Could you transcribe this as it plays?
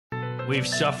We've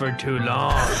suffered too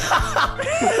long.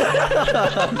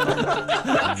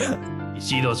 You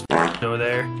see those over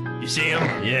there? You see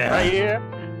them? Yeah. Right here.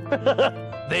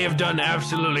 They have done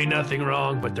absolutely nothing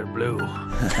wrong, but they're blue.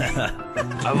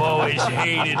 I've always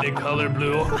hated the color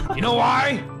blue. You know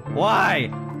why? Why?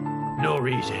 No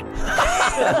reason.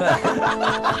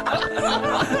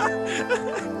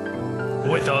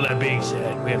 With all that being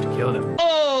said, we have to kill them.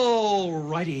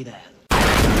 Alrighty then.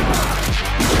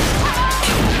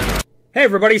 Hey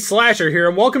everybody, Slasher here,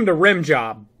 and welcome to Rim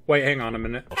Job. Wait, hang on a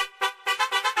minute.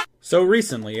 So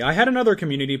recently, I had another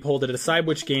community poll to decide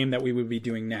which game that we would be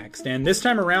doing next, and this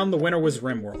time around the winner was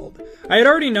Rimworld. I had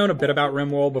already known a bit about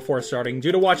Rimworld before starting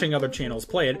due to watching other channels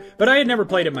play it, but I had never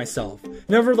played it myself.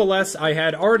 Nevertheless, I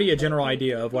had already a general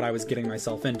idea of what I was getting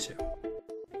myself into.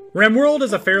 Rimworld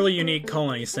is a fairly unique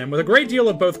colony sim with a great deal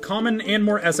of both common and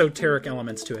more esoteric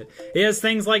elements to it. It has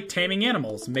things like taming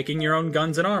animals, making your own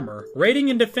guns and armor, raiding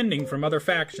and defending from other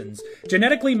factions,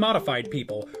 genetically modified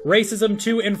people, racism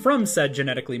to and from said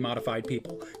genetically modified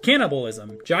people,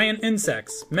 cannibalism, giant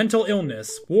insects, mental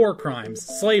illness, war crimes,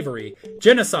 slavery,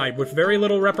 genocide with very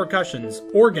little repercussions,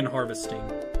 organ harvesting.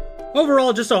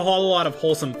 Overall, just a whole lot of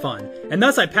wholesome fun, and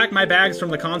thus I packed my bags from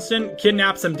the Constant,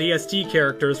 kidnapped some DST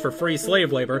characters for free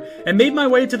slave labor, and made my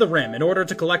way to the Rim in order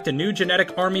to collect a new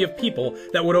genetic army of people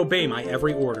that would obey my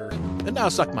every order. And now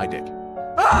suck my dick.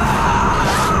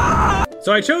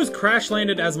 So I chose Crash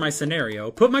Landed as my scenario,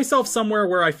 put myself somewhere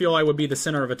where I feel I would be the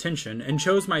center of attention, and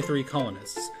chose my three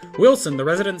colonists. Wilson, the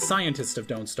resident scientist of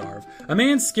Don't Starve. A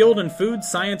man skilled in food,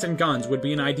 science, and guns would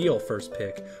be an ideal first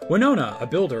pick. Winona, a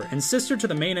builder, and sister to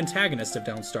the main antagonist of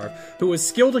Don't Starve, who was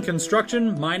skilled in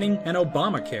construction, mining, and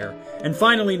Obamacare. And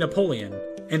finally, Napoleon,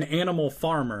 an animal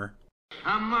farmer.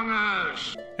 Among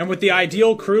Us! And with the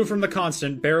ideal crew from the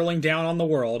Constant barreling down on the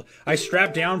world, I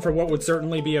strapped down for what would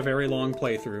certainly be a very long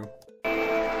playthrough.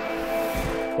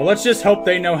 Well, let's just hope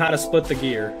they know how to split the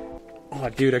gear. Oh,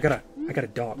 dude, I got a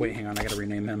dog. Wait, hang on, I gotta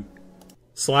rename him.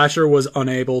 Slasher was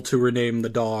unable to rename the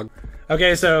dog.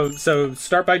 Okay, so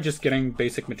start by just getting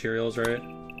basic materials, right?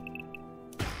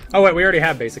 Oh wait, we already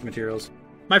have basic materials.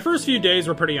 My first few days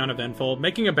were pretty uneventful,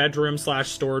 making a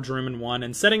bedroom/storage room in one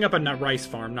and setting up a rice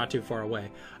farm not too far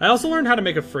away. I also learned how to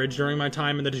make a fridge during my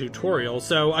time in the tutorial,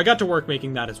 so I got to work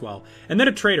making that as well. And then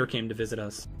a trader came to visit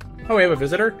us. Oh, we have a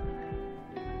visitor?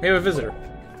 We have a visitor.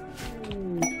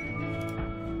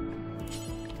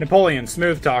 Napoleon,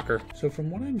 smooth talker. So from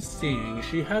what I'm seeing,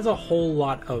 she has a whole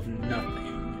lot of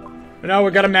nothing. But no, we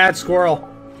got a mad squirrel.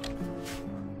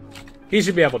 He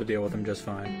should be able to deal with him just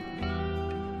fine.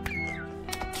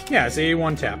 Yeah, see,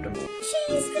 one-tapped him.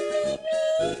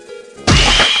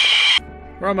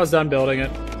 We're almost done building it.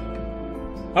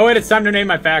 Oh wait, it's time to name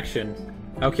my faction.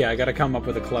 Okay, I gotta come up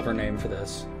with a clever name for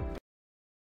this.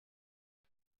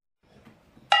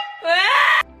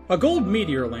 A gold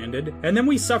meteor landed, and then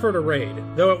we suffered a raid,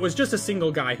 though it was just a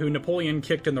single guy who Napoleon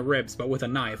kicked in the ribs but with a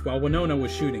knife while Winona was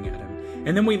shooting at him.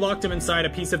 And then we locked him inside a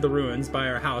piece of the ruins by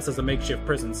our house as a makeshift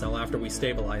prison cell after we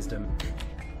stabilized him.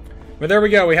 But there we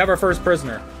go, we have our first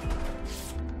prisoner.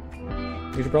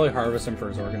 We should probably harvest him for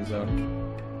his organs though.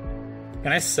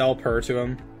 Can I sell per to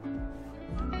him?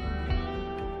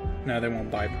 No, they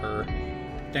won't buy per.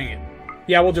 Dang it.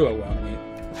 Yeah, we'll do iguana meat.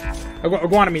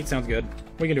 Iguana meat sounds good.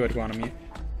 We can do iguana meat.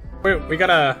 Wait, we got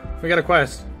a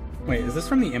quest. Wait, is this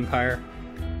from the Empire?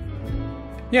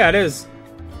 Yeah, it is.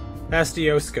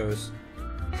 Bastioskos.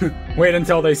 Wait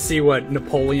until they see what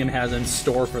Napoleon has in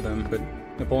store for them, but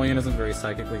Napoleon isn't very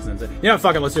psychically sensitive. Yeah,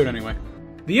 fuck it, let's do it anyway.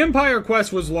 The Empire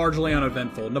quest was largely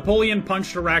uneventful. Napoleon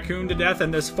punched a raccoon to death,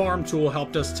 and this farm tool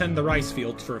helped us tend the rice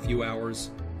fields for a few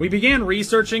hours. We began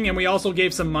researching, and we also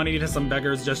gave some money to some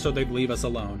beggars just so they'd leave us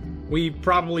alone. We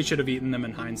probably should have eaten them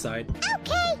in hindsight.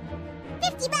 Okay.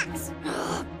 $50.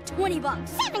 20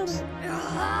 bucks. 70.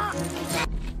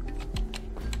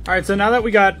 Alright, so now that we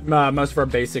got most of our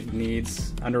basic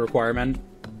needs under requirement,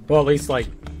 well, at least like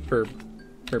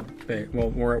well,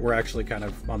 we're actually kind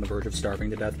of on the verge of starving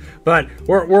to death, but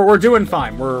we're doing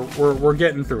fine. We're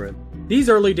getting through it. These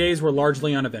early days were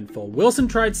largely uneventful. Wilson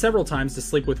tried several times to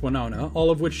sleep with Winona, all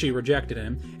of which she rejected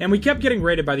him, and we kept getting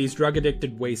raided by these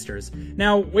drug-addicted wasters.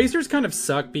 Now, wasters kind of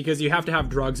suck because you have to have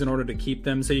drugs in order to keep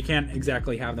them, so you can't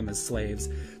exactly have them as slaves.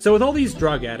 So with all these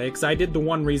drug addicts, I did the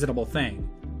one reasonable thing.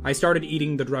 I started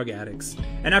eating the drug addicts.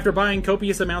 And after buying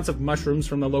copious amounts of mushrooms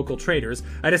from the local traders,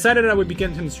 I decided I would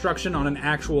begin construction on an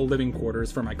actual living quarters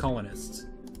for my colonists.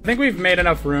 I think we've made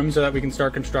enough room so that we can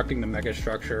start constructing the mega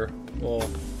structure. We'll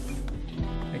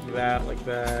like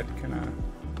that, kinda.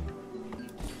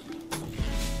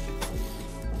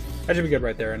 That should be good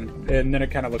right there, and then it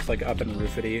kind of looks like up and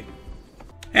roofity.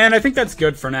 And I think that's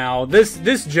good for now.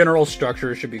 This general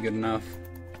structure should be good enough.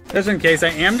 Just in case, I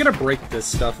am gonna break this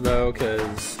stuff though,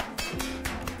 because...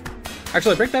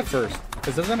 Actually, break that first,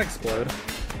 because it doesn't explode.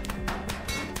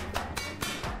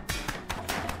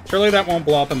 Surely that won't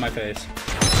blow up in my face.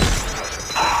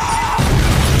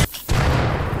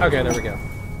 Okay, there we go.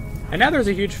 And now there's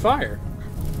a huge fire.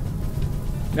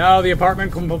 No, the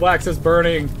apartment complex is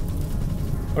burning.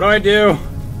 What do I do?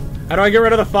 How do I get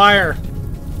rid of the fire?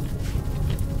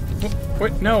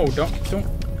 Wait, no, don't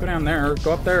go down there.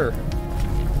 Go up there.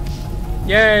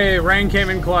 Yay, rain came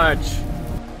in clutch.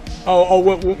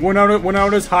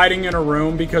 Winona's hiding in a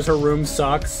room because her room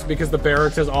sucks, because the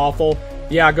barracks is awful.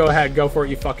 Yeah, go ahead, go for it,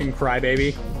 you fucking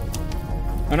crybaby.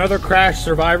 Another crash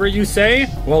survivor, you say?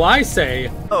 Well, I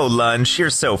say... Oh, Lunch, you're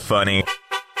so funny.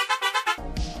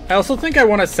 I also think I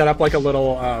want to set up like a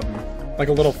little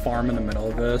farm in the middle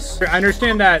of this. I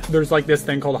understand that there's like this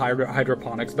thing called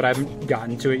hydroponics, but I haven't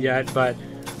gotten to it yet, but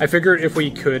I figured if we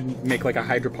could make like a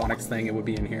hydroponics thing, it would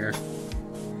be in here.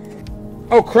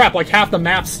 Oh crap, like half the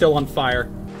map's still on fire.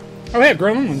 Oh hey,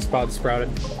 gremlin spot sprouted.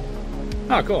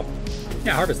 Oh, cool.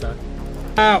 Yeah, harvest that.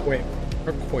 Wait.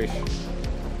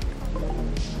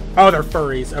 Oh, they're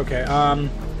furries. Okay,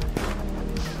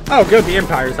 Oh, good, the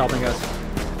Empire's helping us.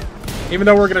 Even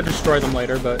though we're gonna destroy them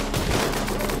later, but...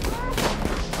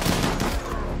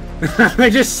 They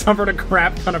just suffered a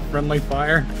crap ton of friendly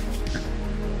fire.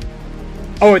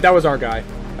 Oh, wait, that was our guy.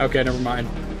 Okay, never mind.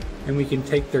 And we can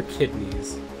take their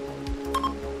kidneys.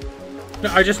 No,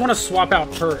 I just want to swap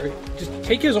out her. Just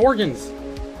take his organs.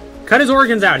 Cut his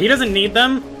organs out. He doesn't need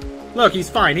them. Look, he's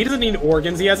fine. He doesn't need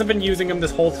organs. He hasn't been using them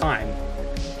this whole time.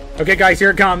 Okay, guys, here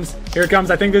it comes. Here it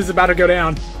comes. I think this is about to go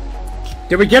down.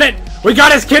 Did we get it? We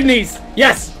got his kidneys!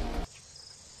 Yes!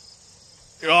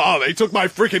 Oh, they took my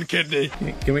freaking kidney.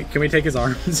 Can we take his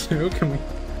arms too? Can we?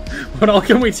 What all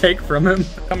can we take from him?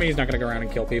 Tell me he's not gonna go around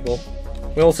and kill people.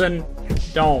 Wilson,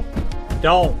 don't.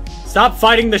 Stop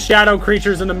fighting the shadow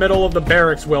creatures in the middle of the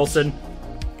barracks, Wilson.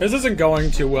 This isn't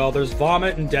going too well. There's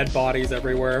vomit and dead bodies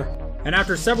everywhere. And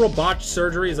after several botched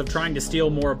surgeries of trying to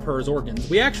steal more of Purr's organs,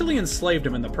 we actually enslaved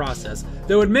him in the process,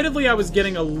 though admittedly I was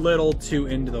getting a little too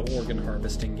into the organ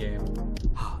harvesting game.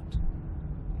 Heart,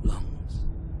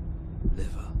 lungs,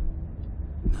 liver,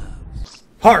 nerves.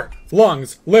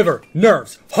 Heart, lungs, liver,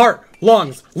 nerves. Heart,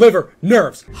 lungs, liver,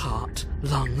 nerves. Heart,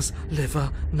 lungs,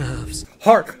 liver, nerves.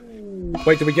 Heart.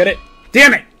 Wait, did we get it?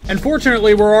 Damn it!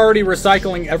 Unfortunately, we're already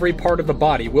recycling every part of the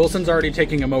body. Wilson's already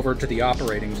taking him over to the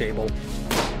operating table.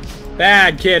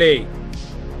 Bad kitty!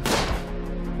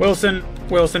 Wilson,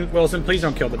 please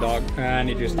don't kill the dog. And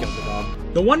he just killed the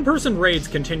dog. The one-person raids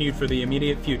continued for the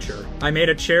immediate future. I made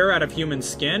a chair out of human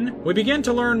skin. We began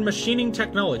to learn machining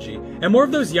technology, and more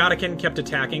of those Yatakin kept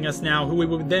attacking us now, who we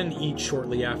would then eat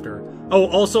shortly after. Oh,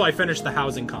 also I finished the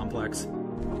housing complex.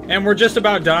 And we're just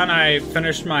about done. I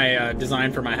finished my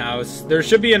design for my house. There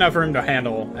should be enough room to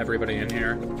handle everybody in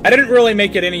here. I didn't really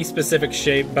make it any specific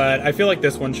shape, but I feel like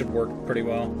this one should work pretty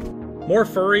well. More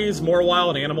furries, more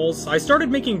wild animals. I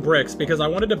started making bricks because I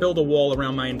wanted to build a wall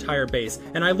around my entire base,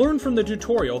 and I learned from the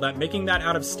tutorial that making that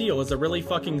out of steel is a really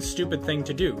fucking stupid thing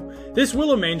to do. This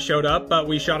Willowmane showed up, but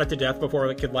we shot it to death before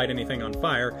it could light anything on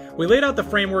fire. We laid out the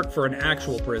framework for an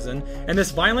actual prison, and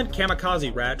this violent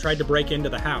kamikaze rat tried to break into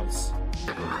the house.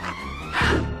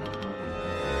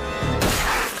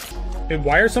 Dude,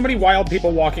 why are so many wild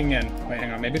people walking in? Wait,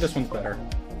 hang on, maybe this one's better.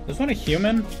 Is this one a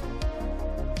human?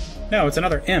 No, it's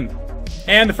another imp.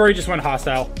 And the furry just went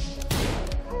hostile.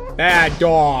 Bad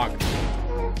dog.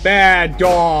 Bad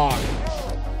dog.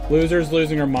 Loser's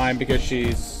losing her mind because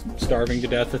she's starving to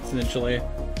death, essentially.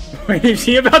 Wait, is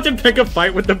she about to pick a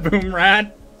fight with the boom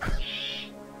rat?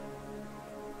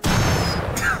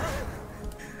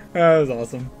 That was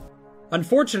awesome.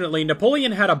 Unfortunately,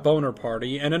 Napoleon had a boner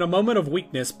party, and in a moment of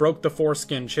weakness broke the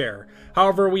foreskin chair.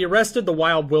 However, we arrested the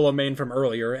wild Willowmane from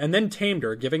earlier, and then tamed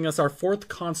her, giving us our fourth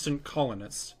constant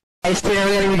colonist. We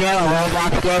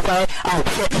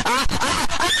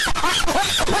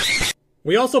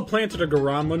also planted a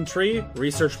Garanlan tree,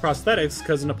 researched prosthetics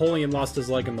because Napoleon lost his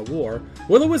leg in the war.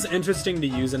 Willow was interesting to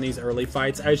use in these early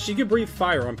fights as she could breathe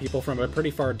fire on people from a pretty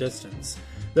far distance.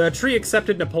 The tree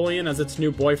accepted Napoleon as its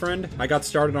new boyfriend. I got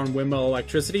started on windmill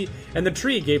electricity, and the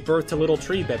tree gave birth to little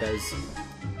tree bebes.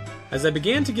 As I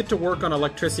began to get to work on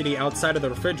electricity outside of the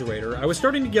refrigerator, I was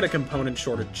starting to get a component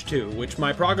shortage too, which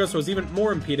my progress was even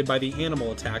more impeded by the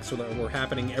animal attacks that were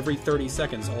happening every 30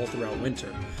 seconds all throughout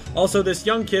winter. Also, this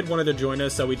young kid wanted to join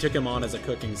us, so we took him on as a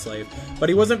cooking slave, but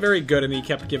he wasn't very good and he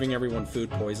kept giving everyone food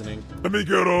poisoning. Let me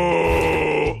get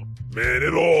a... Man,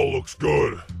 it all looks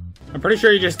good. I'm pretty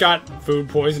sure he just got food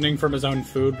poisoning from his own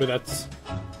food, but that's...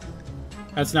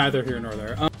 That's neither here nor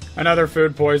there. Another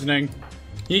food poisoning.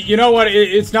 You know what?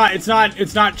 It's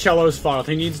not Cello's fault.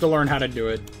 He needs to learn how to do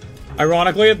it.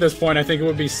 Ironically, at this point, I think it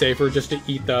would be safer just to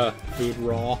eat the food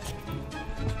raw.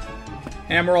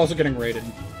 And we're also getting raided.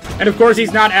 And of course,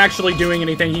 he's not actually doing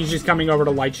anything. He's just coming over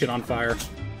to light shit on fire.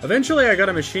 Eventually, I got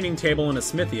a machining table and a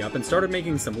smithy up and started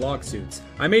making some log suits.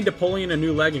 I made Napoleon a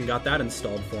new leg and got that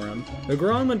installed for him. The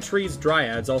Groenland tree's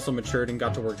dryads also matured and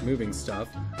got to work moving stuff.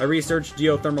 I researched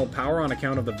geothermal power on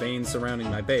account of the veins surrounding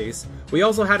my base. We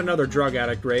also had another drug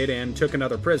addict raid and took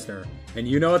another prisoner. And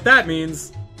you know what that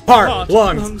means. Heart,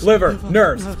 lungs, liver,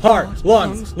 nerves. Heart,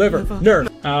 lungs, liver, nerves.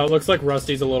 Looks like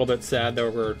Rusty's a little bit sad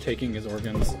that we're taking his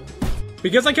organs.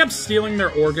 Because I kept stealing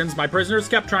their organs, my prisoners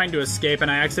kept trying to escape,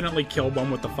 and I accidentally killed one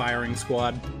with the firing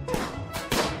squad.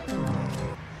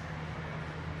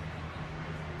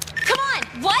 Come on,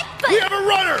 what? We have a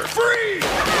runner! Freeze!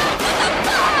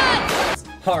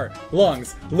 Heart,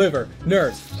 lungs, liver,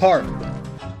 nerves, heart.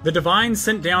 The Divine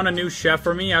sent down a new chef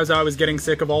for me as I was getting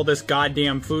sick of all this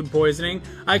goddamn food poisoning.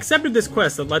 I accepted this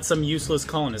quest that lets some useless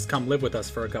colonists come live with us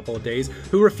for a couple of days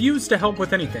who refused to help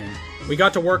with anything. We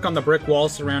got to work on the brick wall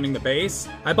surrounding the base.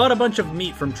 I bought a bunch of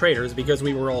meat from traders because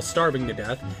we were all starving to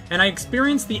death, and I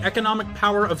experienced the economic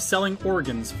power of selling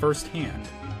organs firsthand.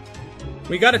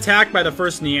 We got attacked by the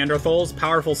first Neanderthals,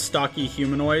 powerful stocky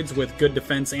humanoids with good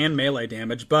defense and melee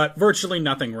damage, but virtually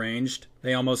nothing ranged.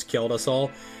 They almost killed us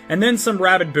all. And then some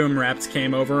rabid boom rats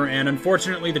came over, and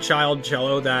unfortunately the child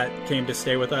Cello that came to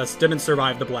stay with us didn't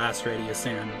survive the blast radius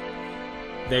and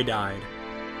they died.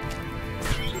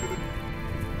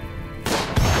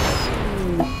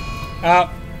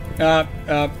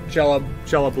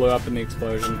 Cello blew up in the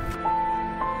explosion.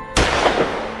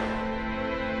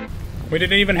 We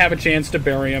didn't even have a chance to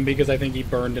bury him because I think he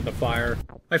burned in the fire.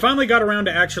 I finally got around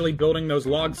to actually building those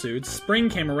log suits. Spring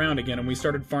came around again and we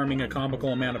started farming a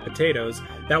comical amount of potatoes.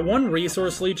 That one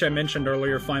resource leech I mentioned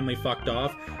earlier finally fucked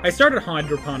off. I started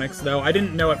hydroponics though. I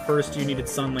didn't know at first you needed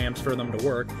sun lamps for them to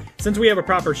work. Since we have a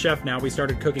proper chef now, we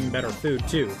started cooking better food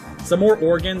too. Some more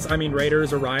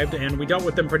raiders arrived and we dealt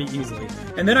with them pretty easily.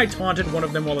 And then I taunted one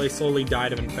of them while they slowly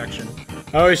died of infection.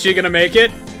 Oh, is she gonna make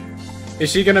it? Is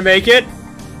she gonna make it?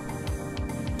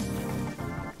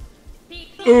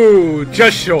 Ooh,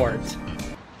 just short.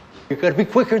 You gotta be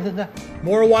quicker than that.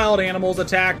 More wild animals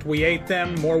attacked, we ate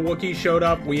them. More Wookiees showed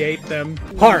up, we ate them.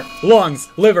 Heart, lungs,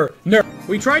 liver, nerve.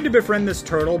 We tried to befriend this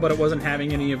turtle, but it wasn't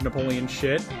having any of Napoleon's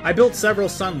shit. I built several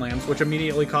sun lamps, which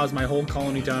immediately caused my whole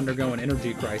colony to undergo an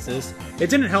energy crisis.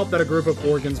 It didn't help that a group of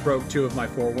organs broke 2 of my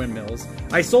 4 windmills.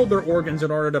 I sold their organs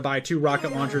in order to buy 2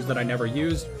 rocket launchers that I never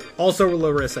used. Also,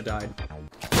 Larissa died.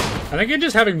 I think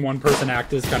just having one person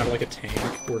act as kind of like a tank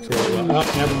works really well.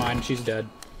 Oh, never mind, she's dead.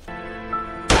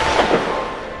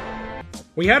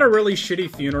 We had a really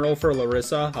shitty funeral for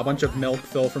Larissa, a bunch of milk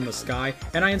fell from the sky,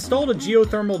 and I installed a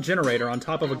geothermal generator on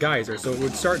top of a geyser so it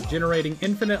would start generating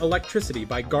infinite electricity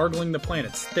by gargling the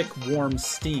planet's thick, warm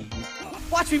steam.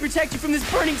 Watch me protect you from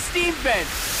this burning steam vent!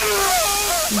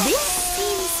 This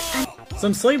seems...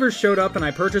 Some slavers showed up and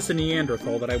I purchased a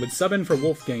Neanderthal that I would sub in for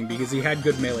Wolfgang because he had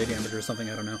good melee damage or something,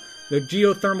 I don't know. The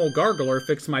geothermal gargler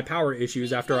fixed my power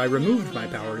issues after I removed my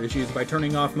power issues by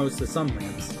turning off most of the sun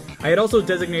lamps. I had also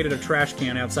designated a trash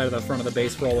can outside of the front of the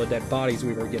base for all the dead bodies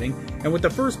we were getting, and with the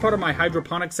first part of my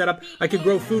hydroponic setup, I could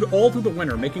grow food all through the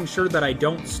winter, making sure that I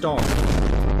don't starve.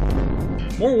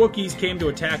 More Wookiees came to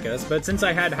attack us, but since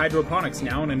I had hydroponics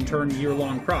now and in turn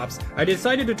year-long crops, I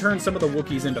decided to turn some of the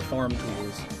Wookiees into farm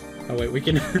tools. Oh wait, we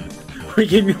can we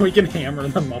can hammer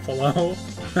the Muffalo.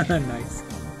 Nice.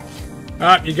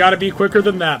 Ah, you gotta be quicker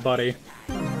than that, buddy.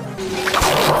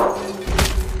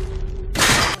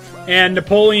 And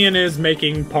Napoleon is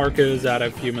making parkas out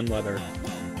of human leather.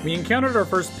 We encountered our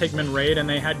first pigman raid and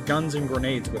they had guns and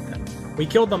grenades with them. We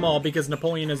killed them all because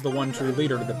Napoleon is the one true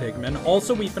leader to the pigmen.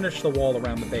 Also, we finished the wall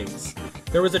around the base.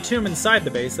 There was a tomb inside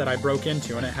the base that I broke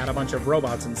into and it had a bunch of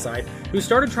robots inside who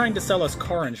started trying to sell us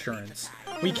car insurance.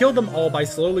 We killed them all by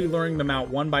slowly luring them out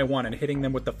one by one and hitting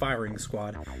them with the firing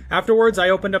squad. Afterwards, I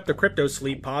opened up the crypto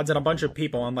sleep pods and a bunch of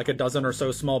people and like a dozen or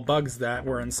so small bugs that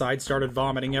were inside started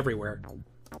vomiting everywhere.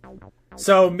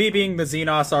 So, me being the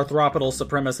Xenos arthropodal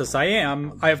supremacist I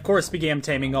am, I of course began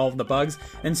taming all of the bugs,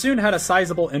 and soon had a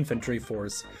sizable infantry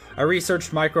force. I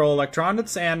researched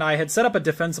microelectronics, and I had set up a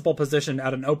defensible position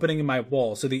at an opening in my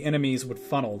wall so the enemies would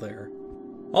funnel there.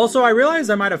 Also, I realized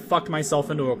I might have fucked myself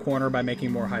into a corner by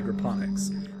making more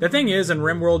hydroponics. The thing is, in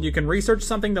Rimworld, you can research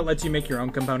something that lets you make your own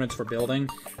components for building.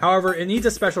 However, it needs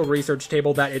a special research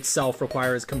table that itself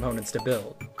requires components to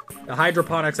build. The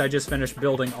hydroponics I just finished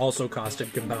building also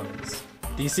costed components.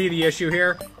 Do you see the issue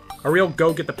here? A real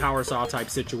go-get-the-power-saw type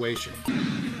situation.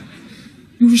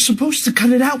 You were supposed to cut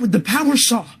it out with the power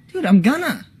saw. Dude, I'm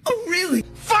gonna. Oh, really?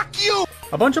 Fuck you!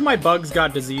 A bunch of my bugs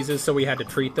got diseases, so we had to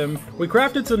treat them. We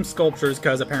crafted some sculptures,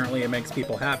 cause apparently it makes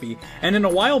people happy. And in a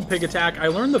wild pig attack, I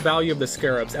learned the value of the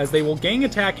scarabs, as they will gang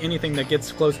attack anything that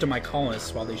gets close to my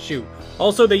colonists while they shoot.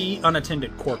 Also, they eat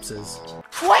unattended corpses.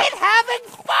 Quit having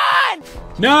fun!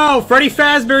 No! Freddy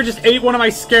Fazbear just ate one of my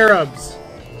scarabs!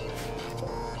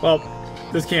 Well,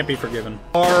 this can't be forgiven.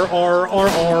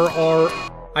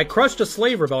 I crushed a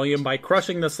slave rebellion by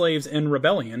crushing the slaves in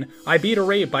rebellion. I beat a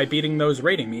raid by beating those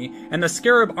raiding me. And the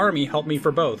scarab army helped me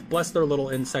for both. Bless their little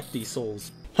insecty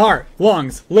souls. Heart,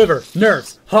 lungs, liver,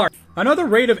 nerves, heart. Another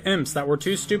raid of imps that were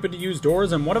too stupid to use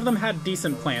doors, and one of them had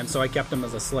decent plans, so I kept him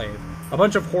as a slave. A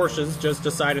bunch of horses just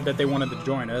decided that they wanted to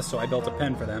join us, so I built a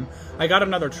pen for them. I got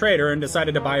another trader and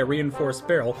decided to buy a reinforced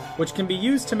barrel, which can be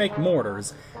used to make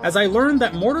mortars, as I learned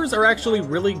that mortars are actually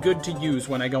really good to use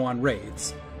when I go on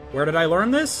raids. Where did I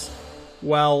learn this?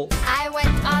 Well, I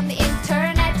went on the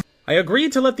internet. I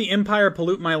agreed to let the Empire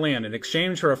pollute my land in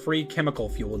exchange for a free chemical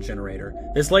fuel generator.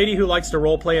 This lady who likes to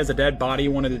roleplay as a dead body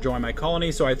wanted to join my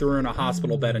colony, so I threw her in a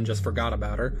hospital bed and just forgot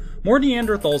about her. More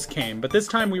Neanderthals came, but this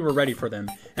time we were ready for them.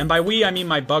 And by we, I mean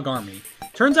my bug army.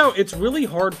 Turns out it's really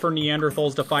hard for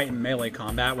Neanderthals to fight in melee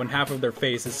combat when half of their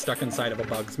face is stuck inside of a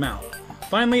bug's mouth.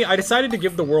 Finally, I decided to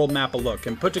give the world map a look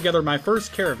and put together my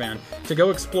first caravan to go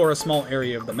explore a small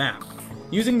area of the map.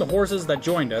 Using the horses that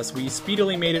joined us, we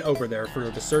speedily made it over there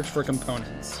to search for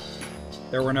components.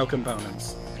 There were no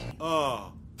components.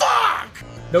 Oh, fuck!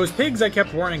 Those pigs I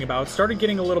kept worrying about started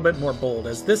getting a little bit more bold,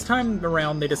 as this time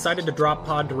around they decided to drop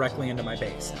pod directly into my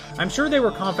base. I'm sure they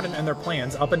were confident in their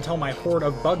plans up until my horde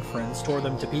of bug friends tore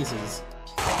them to pieces.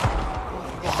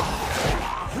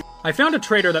 I found a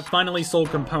trader that finally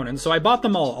sold components, so I bought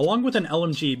them all, along with an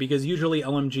LMG because usually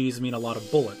LMGs mean a lot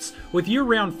of bullets. With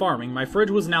year-round farming, my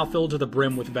fridge was now filled to the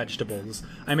brim with vegetables.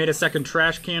 I made a second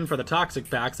trash can for the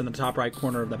toxic packs in the top right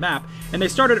corner of the map, and they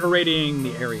started irradiating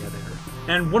the area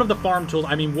there. And one of the farm tools,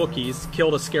 Wookiees,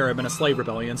 killed a scarab in a slave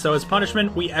rebellion, so as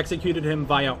punishment, we executed him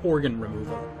via organ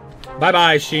removal.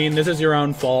 Bye-bye, Sheen, this is your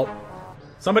own fault.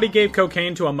 Somebody gave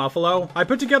cocaine to a muffalo. I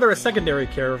put together a secondary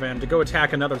caravan to go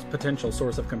attack another potential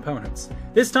source of components.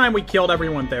 This time we killed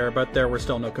everyone there, but there were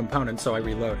still no components, so I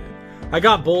reloaded. I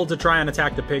got bold to try and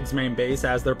attack the pigs' main base,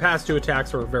 as their past 2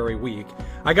 attacks were very weak.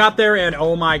 I got there and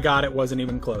oh my god, it wasn't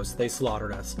even close. They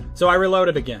slaughtered us. So I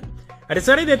reloaded again. I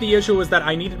decided that the issue was that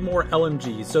I needed more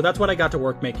LMGs, so that's what I got to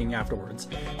work making afterwards.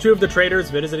 2 of the traders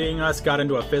visiting us got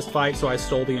into a fist fight, so I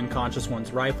stole the unconscious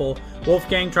one's rifle.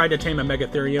 Wolfgang tried to tame a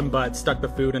Megatherium, but stuck the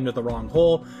food into the wrong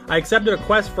hole. I accepted a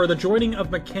quest for the joining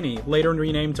of McKinney, later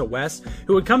renamed to Wes,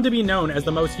 who would come to be known as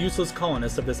the most useless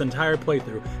colonist of this entire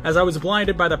playthrough, as I was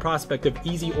blinded by the prospect of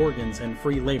easy organs and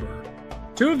free labor.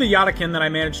 2 of the Yotakin that I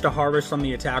managed to harvest from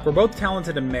the attack were both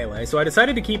talented in melee, so I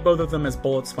decided to keep both of them as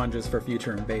bullet sponges for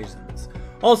future invasions.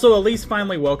 Also, Elise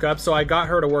finally woke up, so I got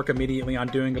her to work immediately on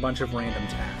doing a bunch of random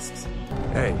tasks.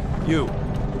 Hey, you.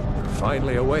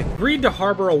 Finally awake. Agreed to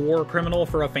harbor a war criminal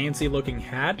for a fancy-looking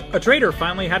hat. A trader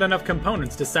finally had enough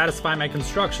components to satisfy my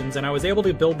constructions, and I was able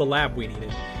to build the lab we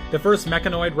needed. The first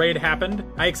mechanoid raid happened.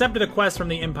 I accepted a quest from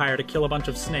the Empire to kill a bunch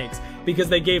of snakes because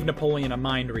they gave Napoleon a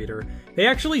mind reader. They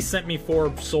actually sent me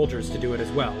 4 soldiers to do it as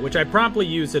well, which I promptly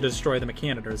used to destroy the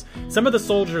Mechanitors. Some of the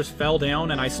soldiers fell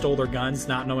down and I stole their guns,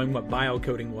 not knowing what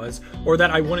biocoding was, or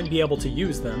that I wouldn't be able to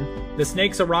use them. The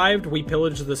snakes arrived, we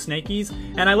pillaged the snakies,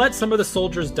 and I let some of the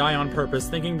soldiers die on purpose,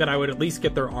 thinking that I would at least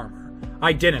get their armor.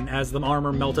 I didn't, as the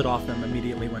armor melted off them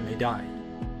immediately when they died.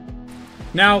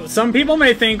 Now, some people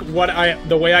may think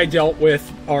the way I dealt with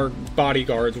our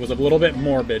bodyguards was a little bit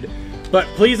morbid, but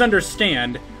please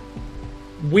understand,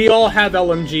 we all have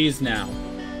LMGs now.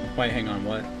 Wait, hang on,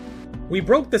 what? We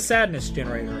broke the sadness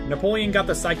generator. Napoleon got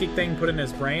the psychic thing put in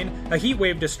his brain. A heat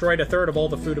wave destroyed 1/3 of all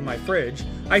the food in my fridge.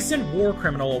 I sent War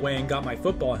Criminal away and got my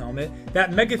football helmet.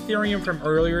 That Megatherium from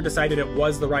earlier decided it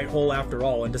was the right hole after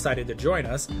all and decided to join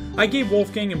us. I gave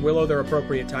Wolfgang and Willow their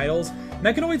appropriate titles.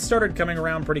 Mechanoids started coming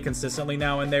around pretty consistently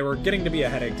now, and they were getting to be a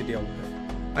headache to deal with.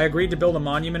 I agreed to build a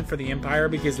monument for the Empire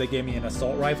because they gave me an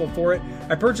assault rifle for it.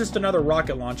 I purchased another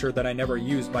rocket launcher that I never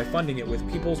used by funding it with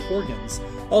people's organs.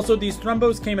 Also, these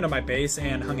thrumbos came into my base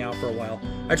and hung out for a while.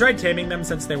 I tried taming them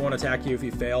since they won't attack you if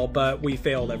you fail, but we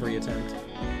failed every attempt.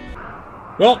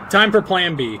 Well, time for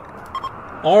plan B.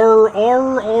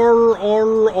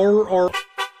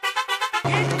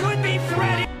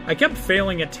 I kept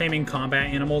failing at taming combat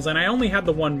animals, and I only had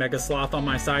the 1 Megasloth on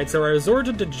my side, so I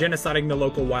resorted to genociding the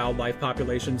local wildlife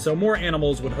population so more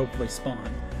animals would hopefully spawn.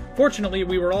 Fortunately,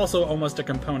 we were also almost a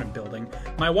component building.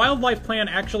 My wildlife plan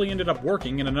actually ended up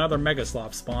working and another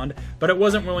Megasloth spawned, but it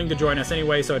wasn't willing to join us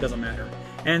anyway, so it doesn't matter.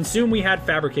 and soon we had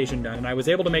fabrication done and I was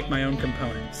able to make my own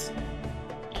components.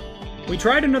 We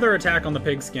tried another attack on the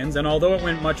pigskins, and although it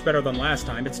went much better than last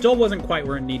time, it still wasn't quite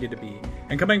where it needed to be.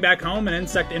 And coming back home, an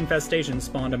insect infestation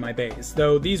spawned in my base,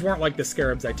 though these weren't like the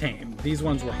scarabs I tamed. These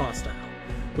ones were hostile.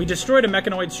 We destroyed a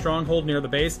mechanoid stronghold near the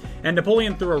base, and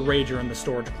Napoleon threw a rager in the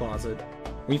storage closet.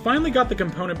 We finally got the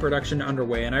component production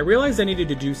underway, and I realized I needed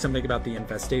to do something about the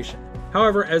infestation.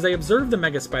 However, as I observed the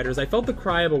mega spiders, I felt the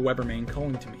cry of a Webermain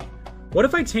calling to me. What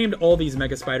if I tamed all these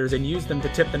mega spiders and used them to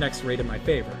tip the next raid in my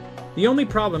favor? The only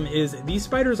problem is, these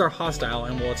spiders are hostile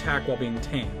and will attack while being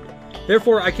tamed.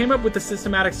 Therefore, I came up with the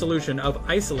systematic solution of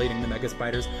isolating the mega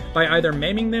spiders by either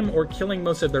maiming them or killing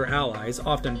most of their allies,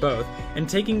 often both, and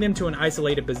taking them to an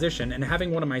isolated position and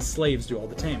having one of my slaves do all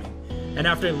the taming. And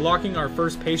after locking our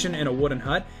first patient in a wooden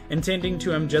hut and tending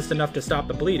to him just enough to stop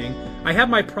the bleeding, I had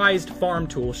my prized farm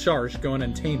tool, Sharsh, go in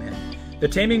and tame him. The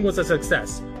taming was a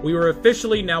success. We were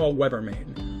officially now a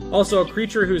Webermain. Also, a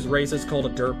creature whose race is called a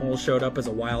dirt mole showed up as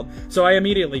a wild, so I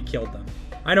immediately killed them.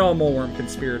 I know a moleworm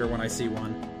conspirator when I see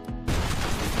one.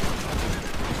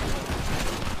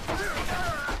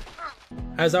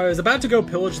 As I was about to go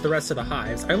pillage the rest of the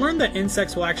hives, I learned that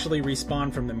insects will actually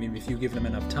respawn from them if you give them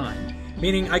enough time,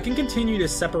 meaning I can continue to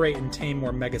separate and tame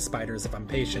more mega spiders if I'm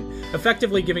patient,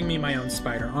 effectively giving me my own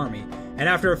spider army. And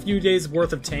after a few days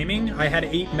worth of taming, I had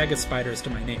 8 mega spiders to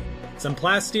my name. Some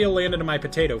plasteel landed in my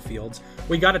potato fields,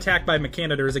 we got attacked by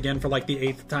mechanitors again for like the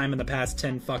 8th time in the past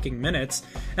 10 fucking minutes,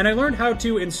 and I learned how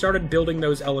to and started building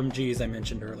those LMGs I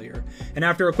mentioned earlier. And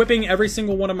after equipping every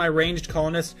single one of my ranged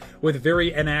colonists with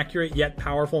very inaccurate yet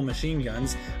powerful machine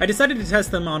guns, I decided to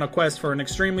test them on a quest for an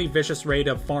extremely vicious raid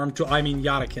of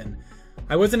Yatakin.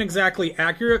 I wasn't exactly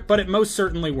accurate, but it most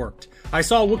certainly worked. I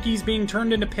saw Wookiees being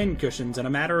turned into pincushions in a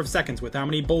matter of seconds with how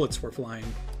many bullets were flying.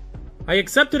 I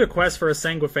accepted a quest for a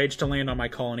sanguiphage to land on my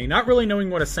colony, not really knowing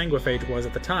what a sanguiphage was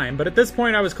at the time, but at this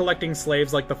point I was collecting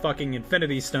slaves like the fucking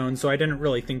Infinity Stone, so I didn't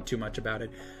really think too much about it.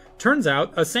 Turns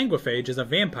out, a sanguiphage is a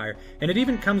vampire, and it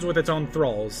even comes with its own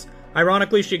thralls.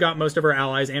 Ironically, she got most of her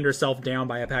allies and herself down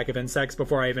by a pack of insects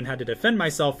before I even had to defend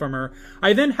myself from her.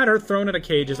 I then had her thrown in a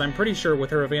cage, as I'm pretty sure with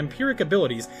her vampiric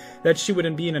abilities that she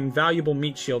would be an invaluable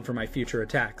meat shield for my future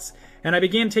attacks. And I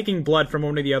began taking blood from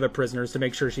one of the other prisoners to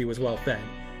make sure she was well fed.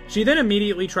 She then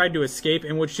immediately tried to escape,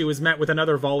 in which she was met with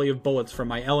another volley of bullets from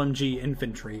my LMG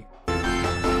infantry.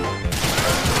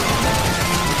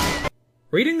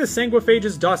 Reading the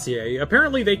Sanguiphage's dossier,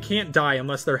 apparently they can't die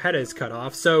unless their head is cut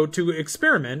off, so to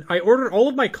experiment, I ordered all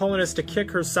of my colonists to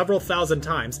kick her several thousand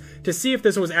times to see if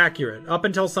this was accurate, up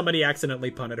until somebody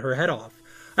accidentally punted her head off.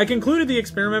 I concluded the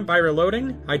experiment by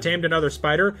reloading, I tamed another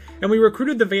spider, and we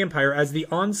recruited the vampire as the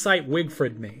on-site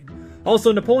Wigfrid main.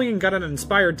 Also, Napoleon got an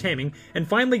inspired taming, and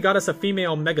finally got us a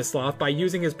female Megasloth by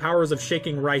using his powers of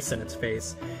shaking rice in its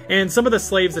face. And some of the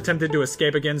slaves attempted to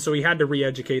escape again, so he had to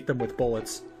re-educate them with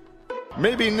bullets.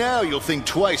 Maybe now you'll think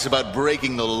twice about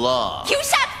breaking the law. You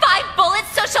shot 5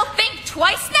 bullets, so she'll think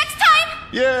twice next time?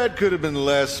 Yeah, it could have been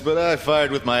less, but I fired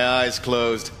with my eyes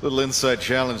closed. Little inside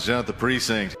challenge down at the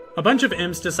precinct. A bunch of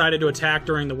imps decided to attack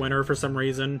during the winter for some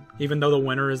reason, even though the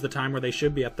winter is the time where they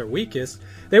should be at their weakest.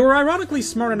 They were ironically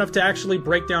smart enough to actually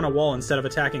break down a wall instead of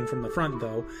attacking from the front,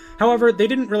 though. However, they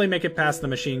didn't really make it past the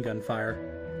machine gun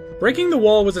fire. Breaking the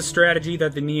wall was a strategy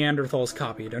that the Neanderthals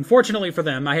copied. Unfortunately for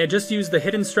them, I had just used the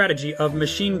hidden strategy of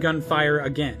machine gun fire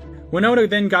again. Winona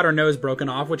then got her nose broken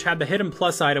off, which had the hidden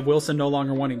plus side of Wilson no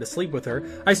longer wanting to sleep with her.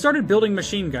 I started building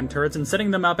machine gun turrets and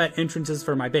setting them up at entrances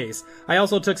for my base. I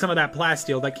also took some of that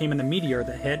plasteel that came in the meteor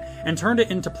that hit and turned it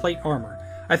into plate armor.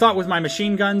 I thought with my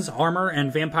machine guns, armor,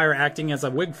 and vampire acting as a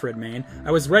Wigfrid main,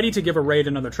 I was ready to give a raid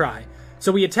another try.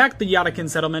 So we attacked the Yatakin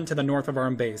settlement to the north of our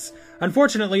base.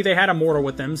 Unfortunately, they had a mortar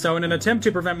with them, so in an attempt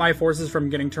to prevent my forces from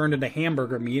getting turned into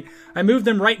hamburger meat, I moved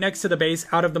them right next to the base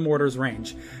out of the mortar's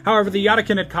range. However, the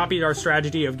Yatakin had copied our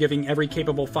strategy of giving every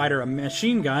capable fighter a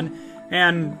machine gun,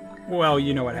 and, well,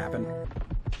 you know what happened.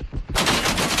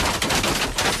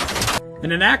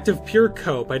 In an act of pure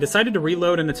cope, I decided to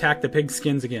reload and attack the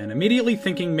pigskins again, immediately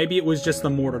thinking maybe it was just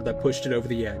the mortar that pushed it over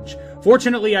the edge.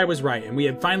 Fortunately, I was right, and we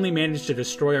had finally managed to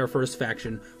destroy our first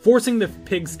faction, forcing the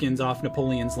pigskins off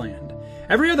Napoleon's land.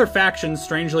 Every other faction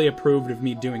strangely approved of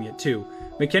me doing it too.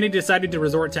 McKinney decided to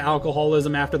resort to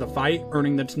alcoholism after the fight,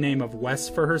 earning the name of Wes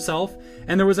for herself,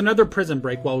 and there was another prison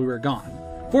break while we were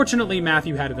gone. Fortunately,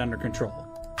 Matthew had it under control.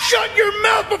 Shut your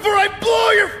mouth before I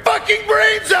blow your fucking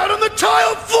brains out on the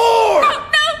tiled floor!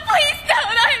 Oh, no, please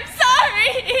don't, I'm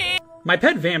sorry! My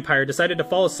pet vampire decided to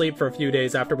fall asleep for a few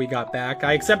days after we got back.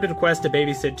 I accepted a quest to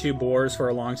babysit 2 boars for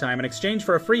a long time in exchange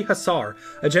for a free hussar,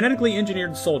 a genetically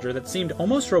engineered soldier that seemed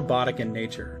almost robotic in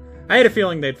nature. I had a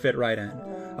feeling they'd fit right in.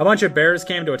 A bunch of bears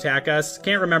came to attack us.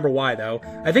 Can't remember why though.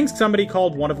 I think somebody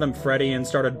called one of them Freddy and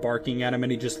started barking at him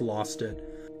and he just lost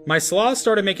it. My sloths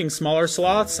started making smaller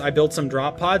sloths, I built some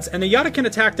drop pods, and the Yatakin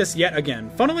attacked us yet again.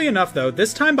 Funnily enough though,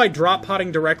 this time by drop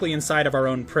podding directly inside of our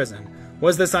own prison.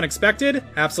 Was this unexpected?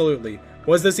 Absolutely.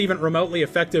 Was this even remotely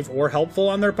effective or helpful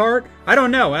on their part? I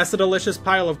don't know, ask the delicious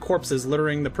pile of corpses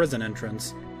littering the prison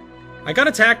entrance. I got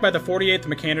attacked by the 48th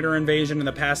Mechanitor invasion in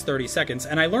the past 30 seconds,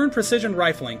 and I learned precision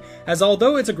rifling, as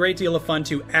although it's a great deal of fun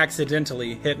to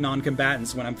accidentally hit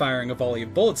non-combatants when I'm firing a volley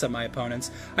of bullets at my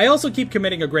opponents, I also keep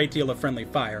committing a great deal of friendly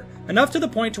fire, enough to the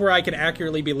point to where I can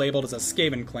accurately be labeled as a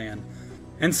Skaven clan.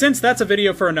 And since that's a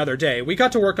video for another day, we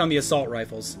got to work on the assault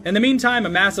rifles. In the meantime, a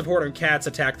massive horde of cats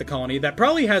attacked the colony that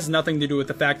probably has nothing to do with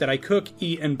the fact that I cook,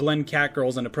 eat, and blend cat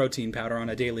girls into protein powder on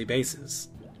a daily basis.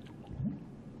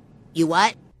 You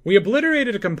what? We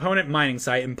obliterated a component mining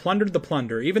site and plundered the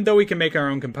plunder, even though we can make our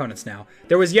own components now.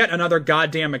 There was yet another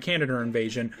goddamn Mechanitor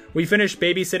invasion. We finished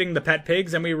babysitting the pet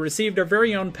pigs, and we received our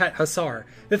very own pet hussar.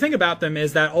 The thing about them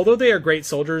is that although they are great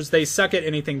soldiers, they suck at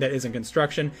anything that isn't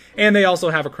construction, and they also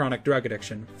have a chronic drug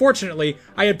addiction. Fortunately,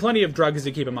 I had plenty of drugs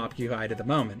to keep them occupied at the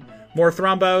moment. More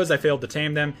thrombos, I failed to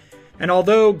tame them. And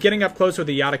although getting up close with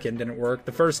the Yatakin didn't work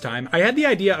the first time, I had the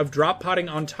idea of drop potting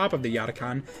on top of the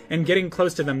Yatakin and getting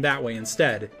close to them that way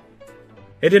instead.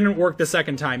 It didn't work the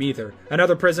second time either.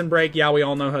 Another prison break, yeah, we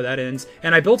all know how that ends,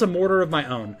 and I built a mortar of my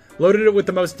own, loaded it with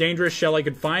the most dangerous shell I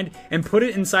could find, and put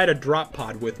it inside a drop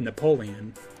pod with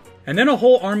Napoleon. And then a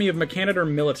whole army of Mechanitor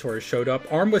militaries showed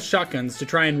up, armed with shotguns to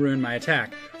try and ruin my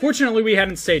attack. Fortunately, we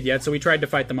hadn't stayed yet, so we tried to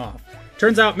fight them off.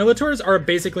 Turns out, militaries are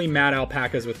basically mad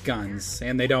alpacas with guns,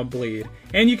 and they don't bleed,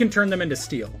 and you can turn them into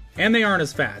steel, and they aren't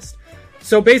as fast.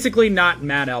 So basically not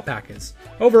mad alpacas.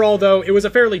 Overall though, it was a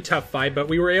fairly tough fight, but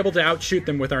we were able to outshoot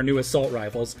them with our new assault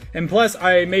rifles, and plus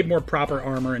I made more proper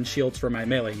armor and shields for my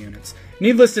melee units.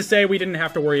 Needless to say, we didn't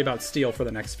have to worry about steel for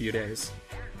the next few days.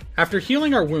 After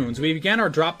healing our wounds, we began our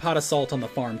drop pod assault on the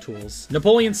farm tools.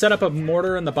 Napoleon set up a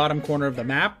mortar in the bottom corner of the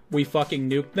map, we fucking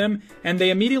nuked them, and they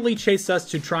immediately chased us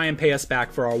to try and pay us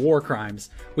back for our war crimes.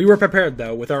 We were prepared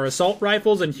though, with our assault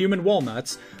rifles and human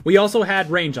walnuts. We also had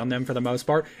range on them for the most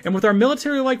part, and with our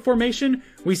military-like formation,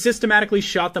 we systematically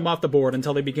shot them off the board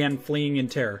until they began fleeing in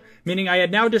terror, meaning I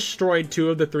had now destroyed 2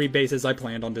 of the 3 bases I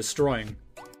planned on destroying.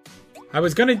 I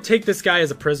was gonna take this guy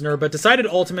as a prisoner, but decided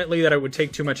ultimately that it would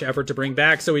take too much effort to bring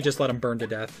back, so we just let him burn to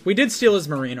death. We did steal his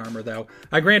marine armor though.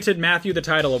 I granted Matthew the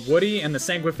title of Woody, and the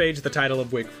Sanguiphage the title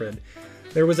of Wigfrid.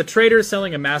 There was a trader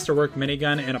selling a masterwork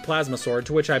minigun and a plasma sword,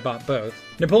 to which I bought both.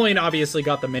 Napoleon obviously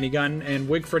got the minigun, and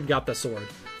Wigfrid got the sword.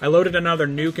 I loaded another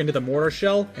nuke into the mortar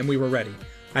shell, and we were ready.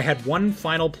 I had one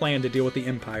final plan to deal with the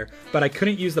Empire, but I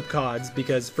couldn't use the cods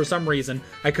because, for some reason,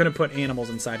 I couldn't put animals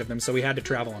inside of them, so we had to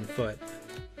travel on foot.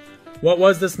 What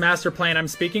was this master plan I'm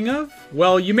speaking of?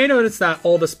 Well, you may notice that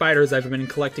all the spiders I've been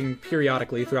collecting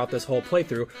periodically throughout this whole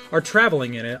playthrough are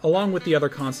traveling in it, along with the other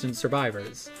constant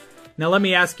survivors. Now let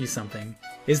me ask you something.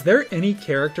 Is there any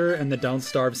character in the Don't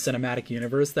Starve cinematic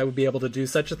universe that would be able to do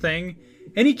such a thing?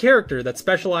 Any character that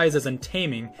specializes in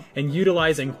taming and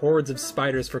utilizing hordes of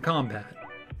spiders for combat?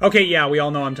 Okay, yeah, we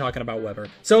all know I'm talking about Weber.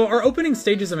 So our opening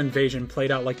stages of invasion played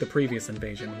out like the previous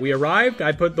invasion. We arrived,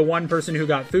 I put the one person who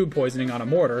got food poisoning on a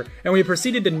mortar, and we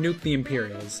proceeded to nuke the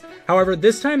Imperials. However,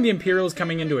 this time the Imperials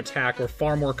coming into attack were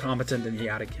far more competent than the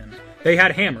Yatakin. They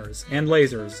had hammers, and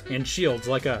lasers, and shields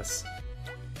like us.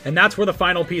 And that's where the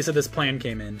final piece of this plan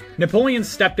came in. Napoleon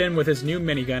stepped in with his new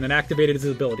minigun and activated his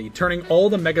ability, turning all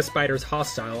the Mega Spiders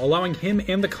hostile, allowing him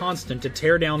and the Constant to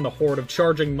tear down the horde of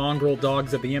charging mongrel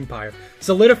dogs of the Empire,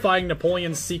 solidifying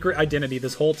Napoleon's secret identity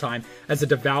this whole time as a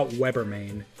devout Weber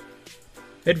main.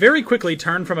 It very quickly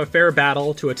turned from a fair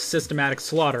battle to a systematic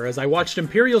slaughter as I watched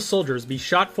Imperial soldiers be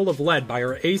shot full of lead by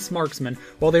our ace marksmen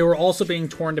while they were also being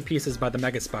torn to pieces by the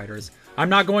Mega Spiders. I'm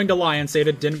not going to lie and say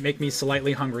it didn't make me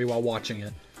slightly hungry while watching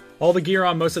it. All the gear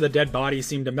on most of the dead bodies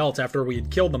seemed to melt after we had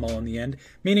killed them all in the end,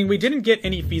 meaning we didn't get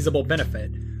any feasible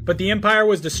benefit. But the Empire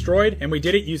was destroyed, and we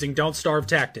did it using Don't Starve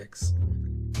tactics.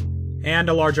 And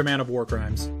a large amount of war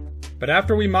crimes. But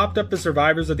after we mopped up the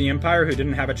survivors of the Empire who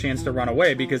didn't have a chance to run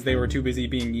away because they were too busy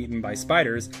being eaten by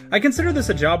spiders, I consider this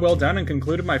a job well done and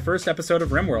concluded my first episode of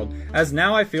Rimworld, as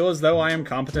now I feel as though I am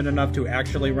competent enough to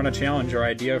actually run a challenge or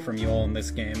idea from you all in this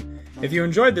game. If you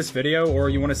enjoyed this video, or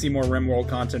you want to see more Rimworld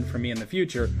content from me in the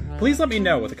future, please let me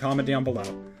know with a comment down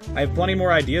below. I have plenty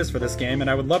more ideas for this game, and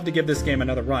I would love to give this game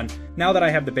another run, now that I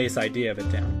have the base idea of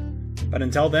it down. But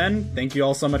until then, thank you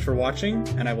all so much for watching,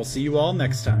 and I will see you all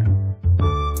next time.